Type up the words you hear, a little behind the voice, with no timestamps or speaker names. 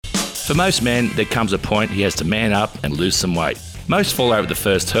For most men, there comes a point he has to man up and lose some weight. Most fall over the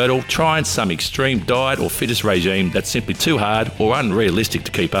first hurdle, trying some extreme diet or fitness regime that's simply too hard or unrealistic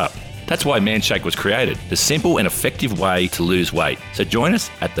to keep up. That's why Manshake was created, the simple and effective way to lose weight. So join us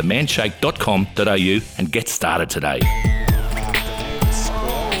at themanshake.com.au and get started today.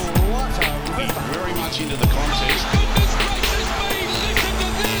 Very much into the contest.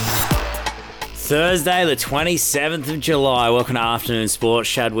 Thursday, the 27th of July. Welcome to Afternoon Sport.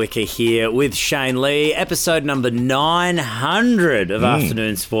 Shad, Wicka here with Shane Lee. Episode number 900 of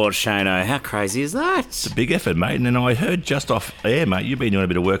Afternoon Sport, Shano. How crazy is that? It's a big effort, mate. And then I heard just off air, mate, you've been doing a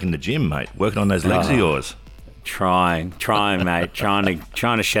bit of work in the gym, mate. Working on those legs of yours. Trying, mate. trying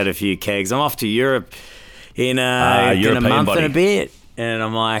to shed a few kegs. I'm off to Europe in a month and a bit. And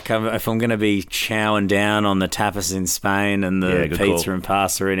I'm like, if I'm going to be chowing down on the tapas in Spain and the pizza and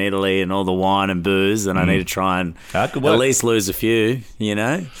pasta in Italy and all the wine and booze, then I need to try and at least lose a few, you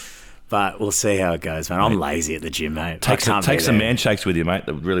know? But we'll see how it goes, man. I'm lazy at the gym, mate. Take some Manshakes with you, mate.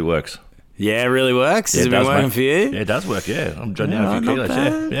 That really works. Yeah, it really works. Has it been working for you? Yeah, it does work, yeah. I'm jotting down a few kilos,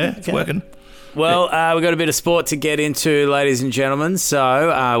 yeah. It's working. Well, we've got a bit of sport to get into, ladies and gentlemen. So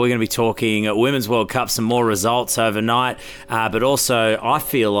we're going to be talking Women's World Cup, some more results overnight. But also, I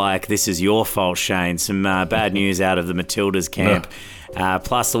feel like this is your fault, Shane. Some bad news out of the Matildas camp.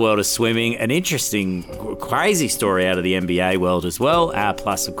 Plus the world of swimming. An interesting, crazy story out of the NBA world as well.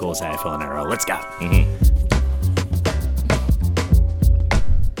 Plus, of course, AFL and NRL. Let's go.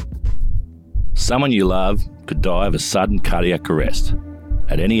 Someone you love could die of a sudden cardiac arrest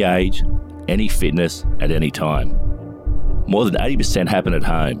at any age, any fitness, at any time. More than 80% happen at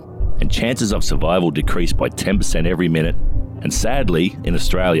home, and chances of survival decrease by 10% every minute. And sadly, in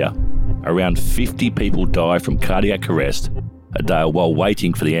Australia, around 50 people die from cardiac arrest a day while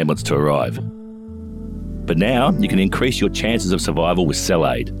waiting for the ambulance to arrive. But now, you can increase your chances of survival with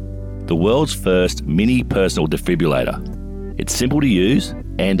CellAid, the world's first mini personal defibrillator. It's simple to use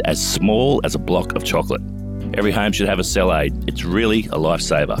and as small as a block of chocolate. Every home should have a CellAid. It's really a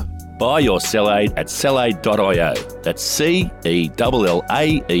lifesaver. Buy your CellAid at cellaid.io. That's CELLAED.io.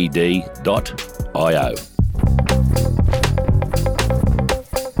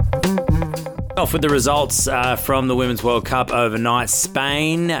 Off with the results from the Women's World Cup overnight.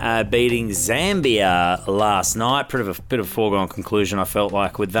 Spain beating Zambia last night. Bit of a foregone conclusion, I felt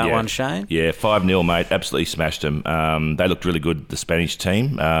like, with that one, Shane. Yeah, 5-0, mate. Absolutely smashed them. They looked really good, the Spanish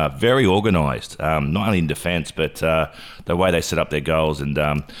team. Very organised, not only in defence, but the way they set up their goals. And,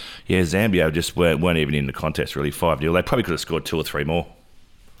 Zambia just weren't even in the contest, really, 5-0. They probably could have scored 2 or 3 more.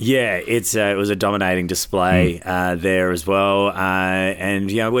 Yeah, it was a dominating display there as well. I'm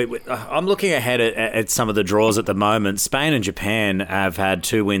looking ahead at some of the draws at the moment. Spain and Japan have had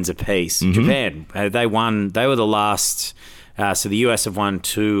 2 wins apiece. Japan, they won. They were the last. So the US have won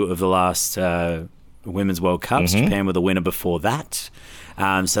 2 of the last Women's World Cups. Japan were the winner before that.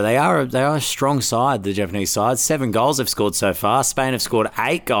 So they are a strong side, the Japanese side. 7 goals they've scored so far. Spain have scored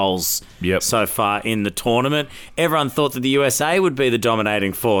 8 goals so far in the tournament. Everyone thought that the USA would be the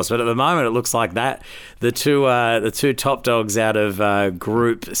dominating force, but at the moment it looks like that the two top dogs out of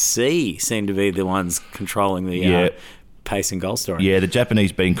Group C seem to be the ones controlling the pace and goal story. Yeah, the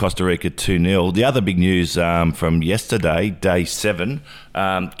Japanese beating Costa Rica 2-0. The other big news from yesterday, day 7,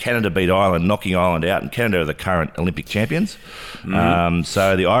 Canada beat Ireland, knocking Ireland out, and Canada are the current Olympic champions.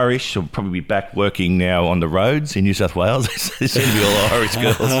 So the Irish will probably be back working now on the roads in New South Wales. There seem to be all Irish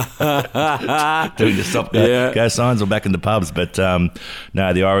girls doing the stop-go signs or back in the pubs. But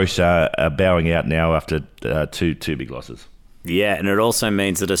no, the Irish are bowing out now after two big losses. Yeah, and it also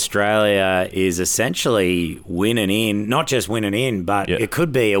means that Australia is essentially winning in, not just winning in, but it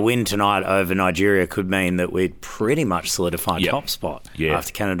could be a win tonight over Nigeria could mean that we'd pretty much solidify top spot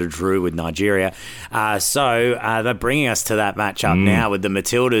after Canada drew with Nigeria. So they're bringing us to that matchup now with the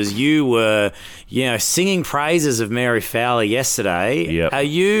Matildas. You were, singing praises of Mary Fowler yesterday. Yep. Are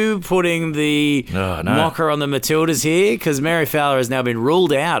you putting the mocker on the Matildas here? Because Mary Fowler has now been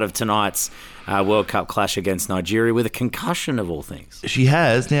ruled out of tonight's World Cup clash against Nigeria with a concussion of all things. She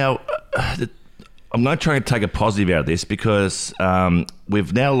has. Now, I'm not trying to take a positive out of this because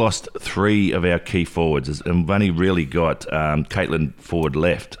we've now lost 3 of our key forwards and we've only really got Caitlin forward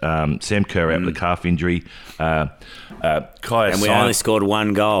left. Sam Kerr out with a calf injury. Kaya and we only scored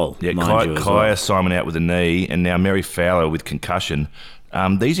 1 goal. Yeah, Kaya Simon out with a knee and now Mary Fowler with concussion.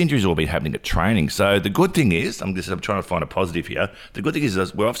 These injuries have all been happening at training. So the good thing is, I'm trying to find a positive here. The good thing is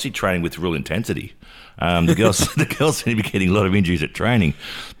we're obviously training with real intensity. The girls seem to be getting a lot of injuries at training.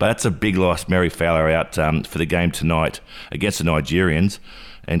 But that's a big loss. Mary Fowler out for the game tonight against the Nigerians.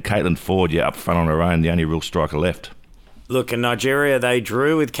 And Caitlin Ford, up front on her own, the only real striker left. Look, in Nigeria, they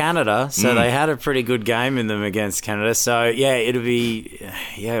drew with Canada, so they had a pretty good game in them against Canada. So, yeah, it would be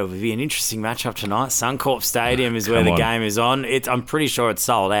an interesting matchup tonight. Suncorp Stadium is where the game is on. I'm pretty sure it's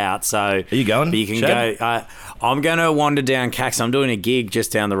sold out. So are you going? But you can Shad? go. I'm going to wander down Caxton. I'm doing a gig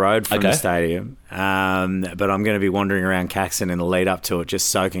just down the road from the stadium. But I'm going to be wandering around Caxton in the lead up to it, just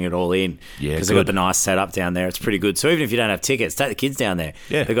soaking it all in. Yeah, because they've got the nice setup down there. It's pretty good. So even if you don't have tickets, take the kids down there.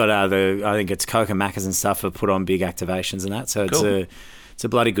 Yeah. They've got I think it's Coke and Maccas and stuff have put on big activations and that. So it's a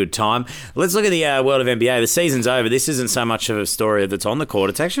bloody good time. Let's look at the world of NBA. The season's over. This isn't so much of a story that's on the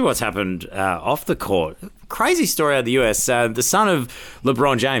court. It's actually what's happened off the court. Crazy story out of the US. The son of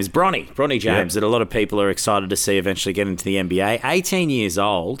LeBron James, Bronny James, that a lot of people are excited to see eventually get into the NBA. 18 years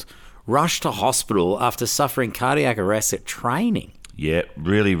old, rushed to hospital after suffering cardiac arrest at training. Yeah,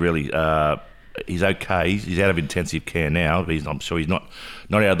 really, he's okay. He's out of intensive care now. I'm sure he's not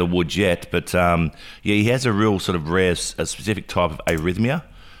out of the woods yet. But, he has a real sort of rare, a specific type of arrhythmia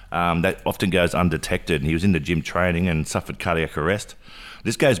that often goes undetected. And he was in the gym training and suffered cardiac arrest.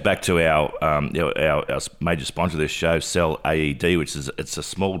 This goes back to our major sponsor of this show, Cell AED, which it's a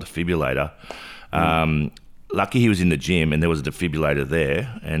small defibrillator. Lucky he was in the gym and there was a defibrillator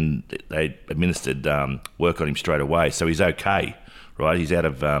there, and they administered work on him straight away. So he's okay, right? He's out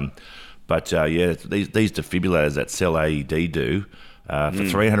of... these defibrillators that Cell AED do, for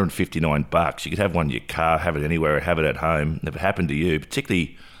 $359, you could have one in your car, have it anywhere, have it at home. Never happened to you.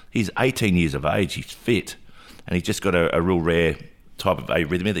 Particularly, he's 18 years of age, he's fit, and he's just got a real rare type of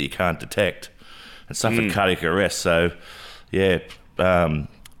arrhythmia that you can't detect, and suffered cardiac arrest. So, think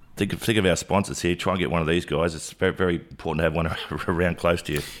of our sponsors here. Try and get one of these guys. It's very, very important to have one around close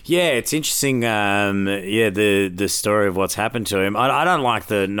to you. Yeah, it's interesting. The story of what's happened to him. I don't like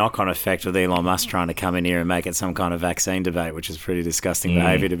the knock-on effect with Elon Musk trying to come in here and make it some kind of vaccine debate, which is pretty disgusting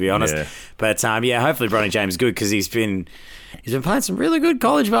behaviour, to be honest. Yeah. But hopefully Bronny James is good, because he's been playing some really good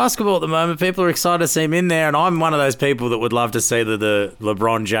college basketball at the moment. People are excited to see him in there, and I'm one of those people that would love to see the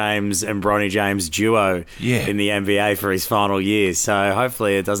LeBron James and Bronny James duo in the NBA for his final years. So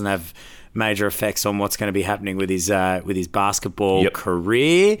hopefully it doesn't have major effects on what's going to be happening with his basketball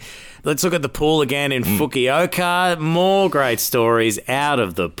career. Let's look at the pool again in Fukuoka. More great stories out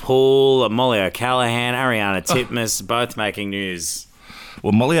of the pool. Mollie O'Callaghan, Ariana Titmus, both making news.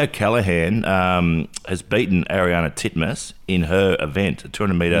 Well, Mollie O'Callaghan has beaten Ariana Titmus in her event, a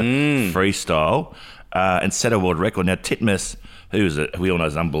 200-metre freestyle, and set a world record. Now, Titmus, who we all know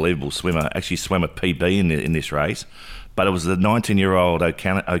is an unbelievable swimmer, actually swam a PB in this race. But it was the 19-year-old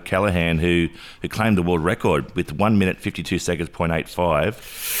O'Callaghan who claimed the world record with 1 minute 52 seconds,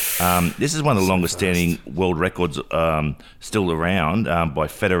 0.85. This is one of the longest-standing world records still around by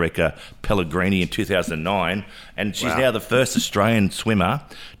Federica Pellegrini in 2009. And she's now the first Australian swimmer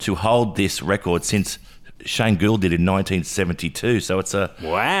to hold this record since Shane Gould did in 1972. So it's a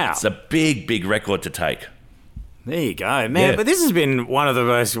big, big record to take. There you go, man. Yeah. But this has been one of the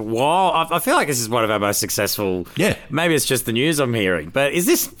most wild... I feel like this is one of our most successful... Yeah. Maybe it's just the news I'm hearing. But is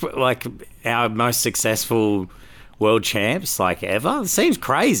this like our most successful world champs ever? It seems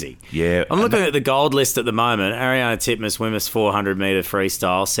crazy. Yeah. I'm looking at the gold list at the moment. Ariana Titmus, women's 400-metre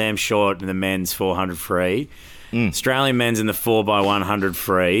freestyle. Sam Short in the men's 400 free. Australian men's in the 4x100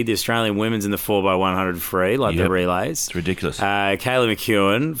 free. The Australian women's in the 4x100 free, the relays. It's ridiculous. Kayla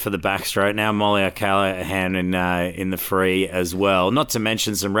McEwen for the backstroke. Now Mollie O'Callaghan in the free as well. Not to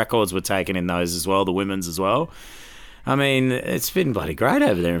mention some records were taken in those as well, the women's as well. I mean, it's been bloody great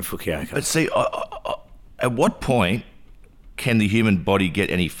over there in Fukuoka. But see, at what point can the human body get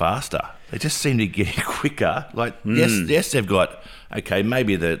any faster? They just seem to get quicker. Yes, they've got... Okay,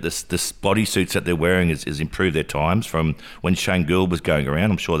 maybe the bodysuits that they're wearing has improved their times from when Shane Gould was going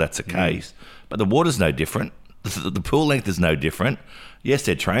around. I'm sure that's the case. But the water's no different. The pool length is no different. Yes,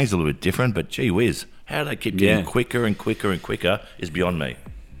 their training's a little bit different, but gee whiz, how they keep getting quicker and quicker and quicker is beyond me.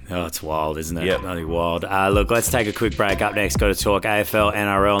 Oh, it's wild, isn't it? Yep. Bloody wild. Look, let's take a quick break. Up next, got to talk AFL,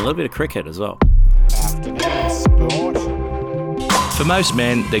 NRL, and a little bit of cricket as well. For most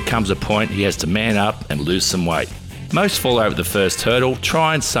men, there comes a point he has to man up and lose some weight. Most fall over the first hurdle,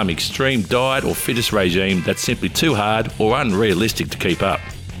 trying some extreme diet or fitness regime that's simply too hard or unrealistic to keep up.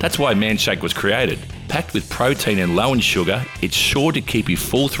 That's why Manshake was created. Packed with protein and low in sugar, it's sure to keep you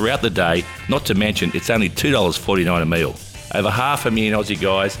full throughout the day, not to mention it's only $2.49 a meal. Over 500,000 Aussie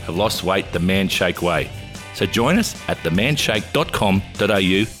guys have lost weight the Manshake way. So join us at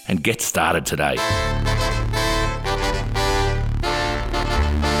themanshake.com.au and get started today.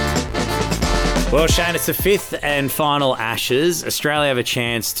 Well, Shane, it's the fifth and final Ashes. Australia have a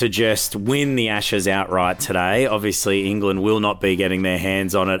chance to just win the Ashes outright today. Obviously, England will not be getting their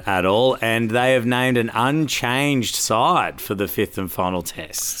hands on it at all, and they have named an unchanged side for the fifth and final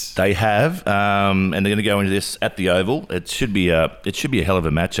test. They have, and they're going to go into this at the Oval. It should be a hell of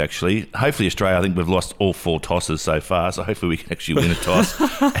a match, actually. Hopefully, Australia, I think we've lost all 4 tosses so far, so hopefully we can actually win a toss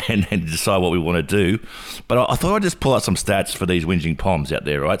and decide what we want to do. But I thought I'd just pull out some stats for these whinging Poms out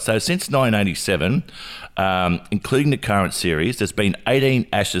there, right? So since 1987, including the current series, there's been 18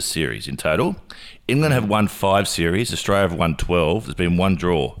 Ashes series in total. England have won 5 series. Australia have won 12. There's been 1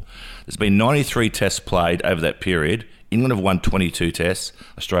 draw. There's been 93 tests played over that period. England have won 22 tests.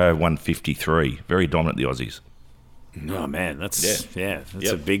 Australia have won 53. Very dominant, the Aussies. Oh, man, that's a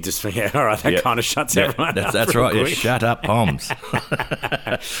big display. All right, that kind of shuts everyone up. That's right. Yeah, shut up, Poms.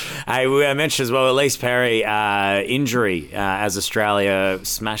 Hey, we mentioned as well, Elise Perry, injury as Australia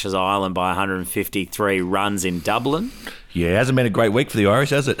smashes Ireland by 153 runs in Dublin. Yeah, it hasn't been a great week for the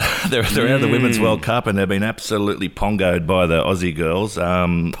Irish, has it? They're out of the Women's World Cup and they've been absolutely pongoed by the Aussie girls.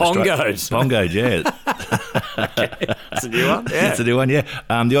 Pongoed, yeah. Okay. It's a new one? Yeah. It's a new one, yeah.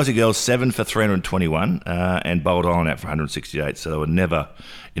 The Aussie girls, 7 for 321 and bowled Ireland out for 168, so they were never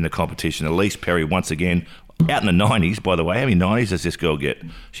in the competition. Elise Perry, once again, out in the 90s, by the way. How many 90s does this girl get?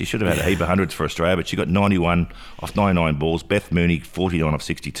 She should have had a heap of hundreds for Australia, but she got 91 off 99 balls. Beth Mooney, 49 off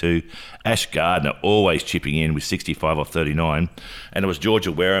 62. Ash Gardner always chipping in with 65 off 39. And it was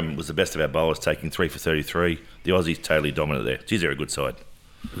Georgia Wareham was the best of our bowlers, taking 3 for 33. The Aussies totally dominant there. Geez, they're a good side.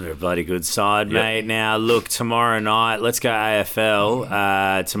 They're a bloody good side, mate. Now, look, tomorrow night, let's go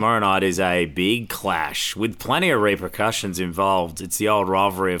AFL. Tomorrow night is a big clash with plenty of repercussions involved. It's the old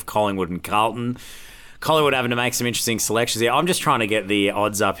rivalry of Collingwood and Carlton. Collingwood having to make some interesting selections here. I'm just trying to get the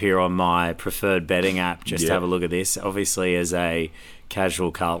odds up here on my preferred betting app just to have a look at this. Obviously, as a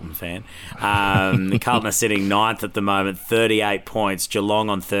casual Carlton fan. Carlton are sitting 9th at the moment, 38 points. Geelong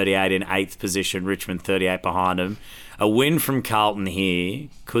on 38 in 8th position. Richmond 38 behind them. A win from Carlton here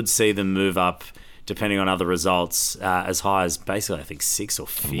could see them move up, depending on other results, as high as basically, I think, 6th or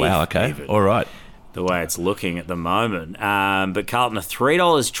 5th. Wow, okay. Even. All right. The way it's looking at the moment. But Carlton are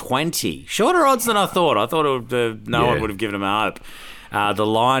 $3.20. Shorter odds than I thought. I thought no one would have given them a hope. The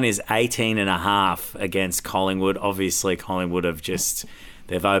line is 18.5 against Collingwood. Obviously, Collingwood have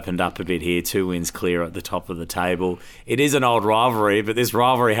they've opened up a bit here. 2 wins clear at the top of the table. It is an old rivalry, but this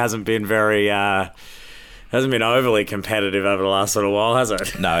rivalry hasn't been overly competitive over the last little while, has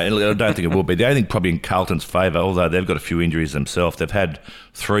it? No, I don't think it will be. The only thing probably in Carlton's favour, although they've got a few injuries themselves, they've had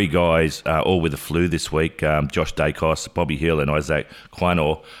 3 guys all with the flu this week. Josh Dacos, Bobby Hill and Isaac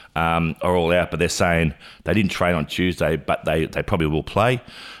Quainor are all out, but they're saying they didn't train on Tuesday, but they probably will play.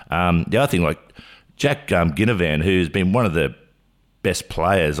 The other thing, like Jack Ginnivan, who's been one of the best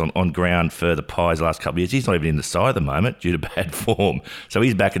players on ground for the Pies the last couple of years. He's not even in the side at the moment due to bad form. So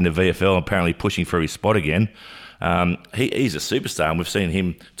he's back in the VFL, apparently pushing for his spot again. He's a superstar, and we've seen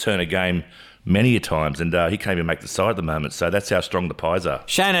him turn a game many a times, and he can't even make the side at the moment. So that's how strong the Pies are.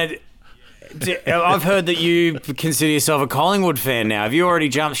 Shane, I've heard that you consider yourself a Collingwood fan now. Have you already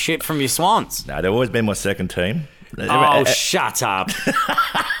jumped ship from your Swans? No, they've always been my second team. Oh, shut up.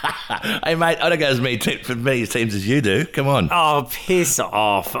 Hey, mate, I don't go as many teams as you do. Come on. Oh, piss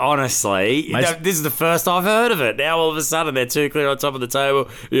off, honestly. This is the first I've heard of it. Now, all of a sudden, they're 2 clear on top of the table.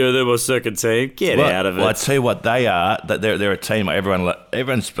 Yeah, they're my second team. Get out of it. Well, I tell you what, they are. They're a team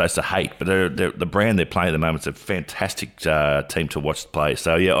everyone's supposed to hate, but they're the brand they're playing at the moment is a fantastic team to watch play.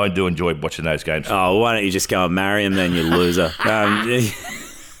 So, yeah, I do enjoy watching those games. Oh, why don't you just go and marry him then, you loser?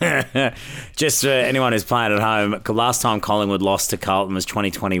 Just for anyone who's playing at home, last time Collingwood lost to Carlton was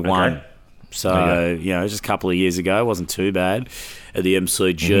 2021. Okay. So, just a couple of years ago. It wasn't too bad at the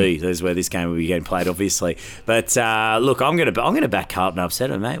MCG. Mm-hmm. That's where this game will be getting played, obviously. But, look, I'm gonna back Carlton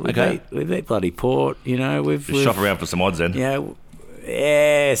upset, mate. We beat bloody Port. We've shop around for some odds then.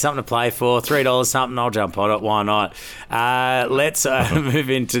 Yeah, something to play for. $3 something, I'll jump on it. Why not? Let's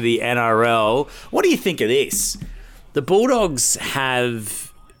move into the NRL. What do you think of this? The Bulldogs have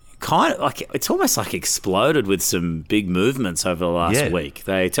kind of it's almost like exploded with some big movements over the last week.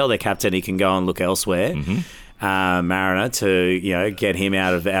 They tell their captain he can go and look elsewhere, Mariner, to get him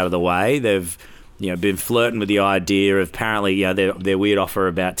out of the way. They've been flirting with the idea of apparently their weird offer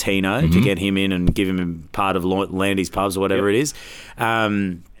about Tino to get him in and give him part of Landy's pubs or whatever it is.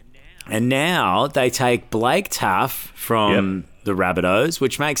 And now they take Blake Taff from the Rabbitohs,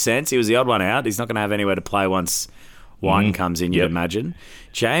 which makes sense. He was the odd one out. He's not going to have anywhere to play once one comes in, you'd imagine.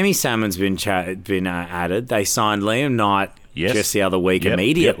 Jamie Salmon's been added. They signed Liam Knight just the other week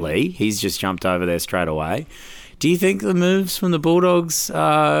immediately. He's just jumped over there straight away. Do you think the moves from the Bulldogs,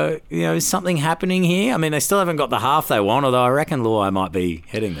 is something happening here? I mean, they still haven't got the half they want, although I reckon Luai might be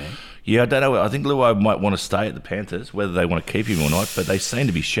heading there. Yeah, I don't know. I think Luai might want to stay at the Panthers, whether they want to keep him or not, but they seem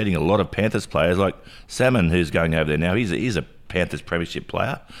to be shedding a lot of Panthers players, like Salmon, who's going over there now. He's a Panthers premiership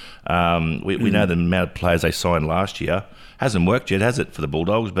player. We know the amount of players they signed last year. Hasn't worked yet, has it, for the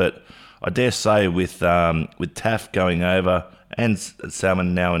Bulldogs? But I dare say with Taff going over and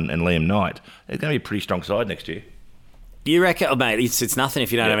Salmon now and Liam Knight, it's going to be a pretty strong side next year. You reckon, mate, it's nothing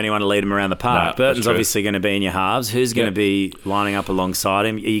if you don't have anyone to lead him around the park. No, Burton's obviously going to be in your halves. Who's going to be lining up alongside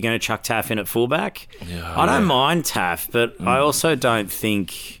him? Are you going to chuck Taff in at fullback? Yeah, I don't mind Taff, but I also don't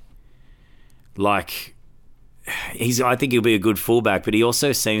think, I think he'll be a good fullback, but he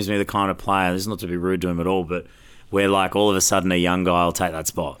also seems to me the kind of player, this is not to be rude to him at all, but where all of a sudden a young guy will take that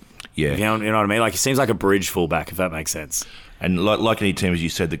spot. Yeah. You know what I mean? He seems like a bridge fullback, if that makes sense. And like any team, as you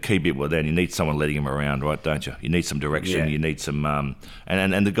said, the key bit, then you need someone leading him around, right? Don't you? You need some direction. You need some,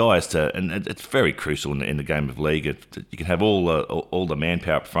 and the guys and it's very crucial in the game of league. You can have all the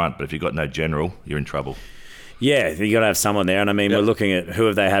manpower up front, but if you've got no general, you're in trouble. Yeah, you got to have someone there. And I mean, we're looking at who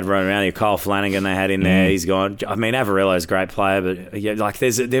have they had running around here. Kyle Flanagan they had in there. He's gone. I mean, Avarillo's a great player, but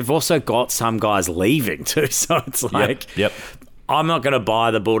they've also got some guys leaving too. So it's Yep. I'm not going to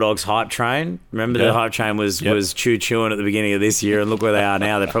buy the Bulldogs hype train. Remember the hype train was chewing at the beginning of this year, and look where they are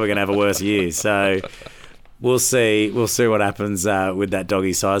now. They're probably going to have a worse year. So we'll see what happens with that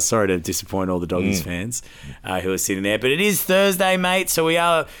doggy side. Sorry to disappoint all the Doggies fans who are sitting there, but it is Thursday, mate. So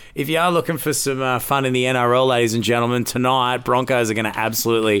if you are looking for some fun in the NRL, ladies and gentlemen, tonight Broncos are going to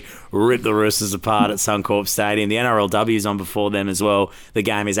absolutely rip the Roosters apart at Suncorp Stadium. The NRLW is on before them as well. The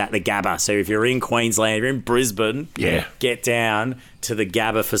game is at the Gabba. So if you're in Queensland, if you're in Brisbane, get down to the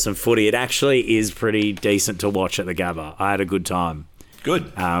Gabba for some footy. It actually is pretty decent to watch at the Gabba. I had a good time.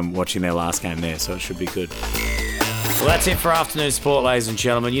 Good. Watching their last game there, so it should be good. Well, that's it for Afternoon Sport, ladies and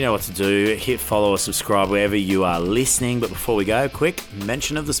gentlemen. You know what to do. Hit follow or subscribe wherever you are listening. But before we go, quick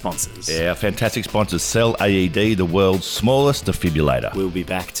mention of the sponsors. Yeah, our fantastic sponsors, Cell AED, the world's smallest defibrillator. We'll be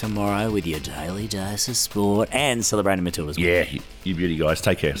back tomorrow with your daily dose of sport and celebrating Matildas. Yeah, you beauty guys.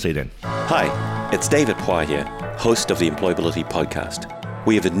 Take care. See you then. Hi, it's David Pwy here, host of the Employability Podcast.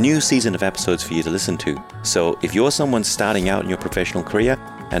 We have a new season of episodes for you to listen to, so if you're someone starting out in your professional career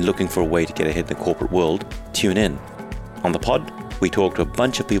and looking for a way to get ahead in the corporate world, tune in. On the pod, we talk to a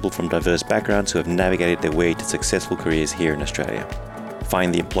bunch of people from diverse backgrounds who have navigated their way to successful careers here in Australia.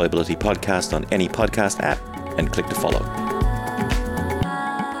 Find the Employability Podcast on any podcast app and click to follow.